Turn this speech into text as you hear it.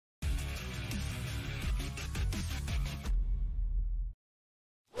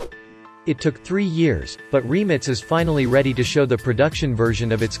It took 3 years, but Rimac is finally ready to show the production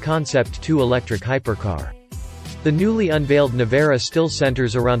version of its Concept 2 electric hypercar. The newly unveiled Nevera still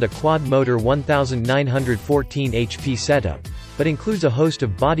centers around a quad-motor 1914 HP setup, but includes a host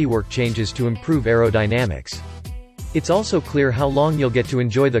of bodywork changes to improve aerodynamics. It's also clear how long you'll get to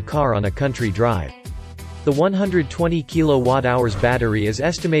enjoy the car on a country drive. The 120 kWh battery is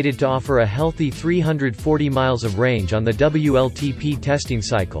estimated to offer a healthy 340 miles of range on the WLTP testing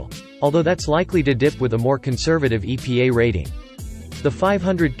cycle, although that's likely to dip with a more conservative EPA rating. The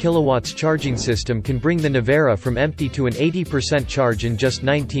 500 kW charging system can bring the Nevera from empty to an 80% charge in just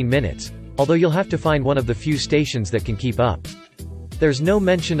 19 minutes, although you'll have to find one of the few stations that can keep up. There's no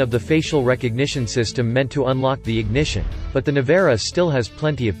mention of the facial recognition system meant to unlock the ignition, but the Nevera still has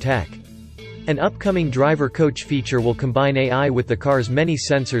plenty of tech. An upcoming driver coach feature will combine AI with the car's many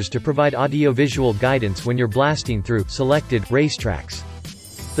sensors to provide audio-visual guidance when you're blasting through selected racetracks.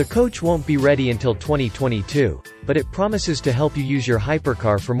 The coach won't be ready until 2022, but it promises to help you use your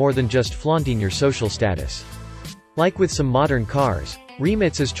hypercar for more than just flaunting your social status. Like with some modern cars,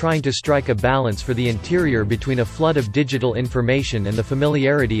 Rimac is trying to strike a balance for the interior between a flood of digital information and the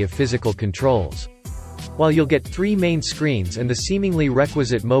familiarity of physical controls. While you'll get 3 main screens and the seemingly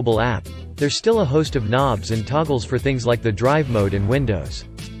requisite mobile app, there's still a host of knobs and toggles for things like the drive mode and windows.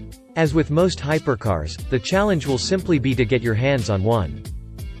 As with most hypercars, the challenge will simply be to get your hands on one.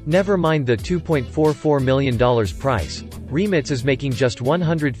 Never mind the $2.44 million price, Rimac is making just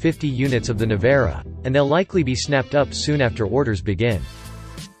 150 units of the Nevera, and they'll likely be snapped up soon after orders begin.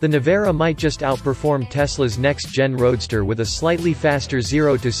 The Nevera might just outperform Tesla's next-gen Roadster with a slightly faster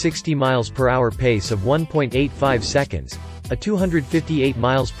 0 to 60 mph pace of 1.85 seconds, a 258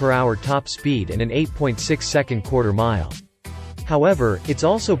 mph top speed and an 8.6-second quarter-mile. However, it's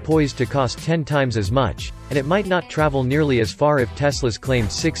also poised to cost 10 times as much, and it might not travel nearly as far if Tesla's claimed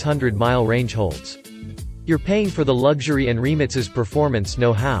 600-mile range holds. You're paying for the luxury and Rimac's performance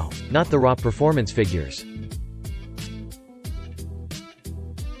know-how, not the raw performance figures.